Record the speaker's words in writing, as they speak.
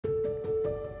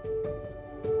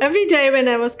Every day when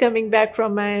I was coming back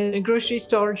from my grocery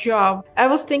store job, I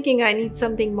was thinking I need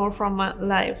something more from my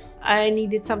life. I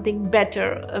needed something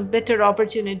better, better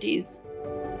opportunities.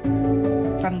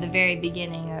 From the very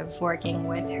beginning of working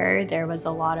with her, there was a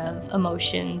lot of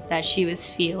emotions that she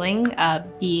was feeling,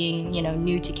 being,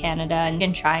 new to Canada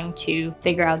and trying to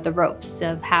figure out the ropes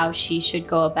of how she should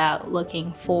go about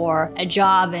looking for a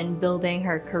job and building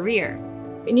her career.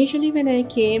 Initially, when I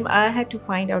came, I had to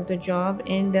find out the job,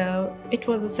 and it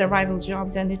was a survival job,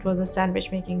 and it was a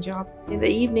sandwich making job. In the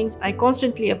evenings, I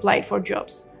constantly applied for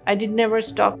jobs. I did never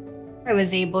stop. I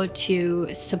was able to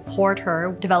support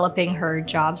her developing her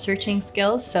job searching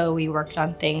skills. So we worked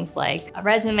on things like a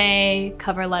resume,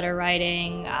 cover letter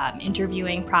writing,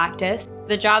 interviewing practice.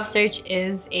 The job search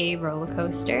is a roller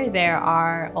coaster. There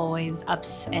are always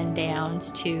ups and downs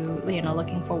to,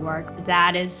 looking for work.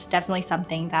 That is definitely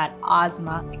something that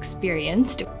Asma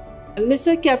experienced.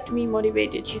 Alyssa kept me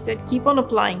motivated. She said, keep on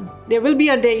applying. There will be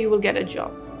a day you will get a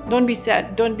job. Don't be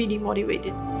sad. Don't be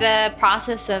demotivated. The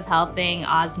process of helping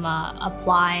Asma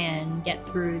apply and get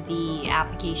through the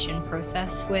application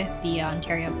process with the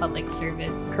Ontario Public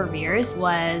Service Careers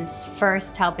was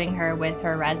first helping her with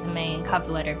her resume and cover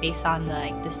letter based on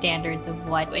the standards of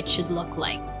what it should look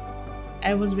like.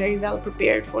 I was very well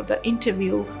prepared for the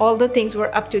interview. All the things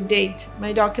were up to date.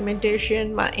 My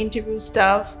documentation, my interview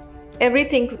stuff,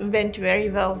 everything went very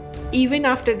well. Even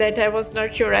after that, I was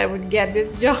not sure I would get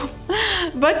this job.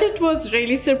 But it was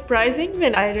really surprising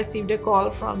when I received a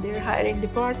call from their hiring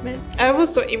department. I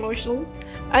was so emotional.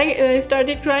 I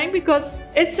started crying because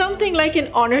it's something like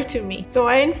an honor to me. So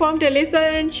I informed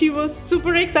Alyssa, and she was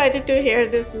super excited to hear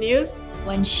this news.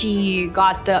 When she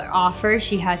got the offer,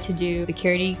 she had to do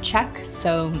security check.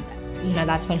 So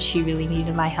that's when she really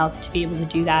needed my help to be able to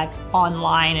do that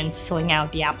online and filling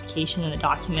out the application and the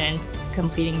documents,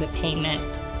 completing the payment.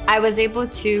 I was able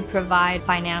to provide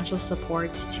financial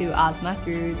support to Asma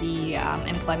through the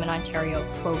Employment Ontario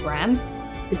program.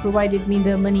 They provided me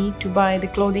the money to buy the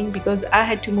clothing because I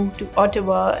had to move to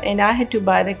Ottawa and I had to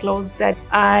buy the clothes that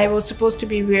I was supposed to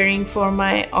be wearing for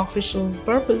my official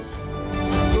purpose.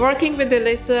 Working with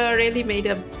Alyssa really made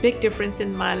a big difference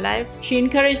in my life. She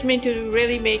encouraged me to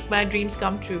really make my dreams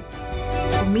come true.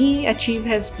 For me, Achieve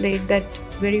has played that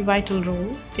very vital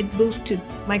role. It boosted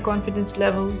my confidence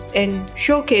level and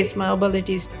showcased my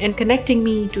abilities and connecting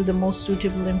me to the most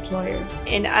suitable employer.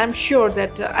 And I'm sure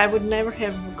that I would never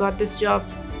have got this job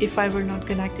if I were not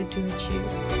connected to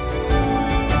Achieve.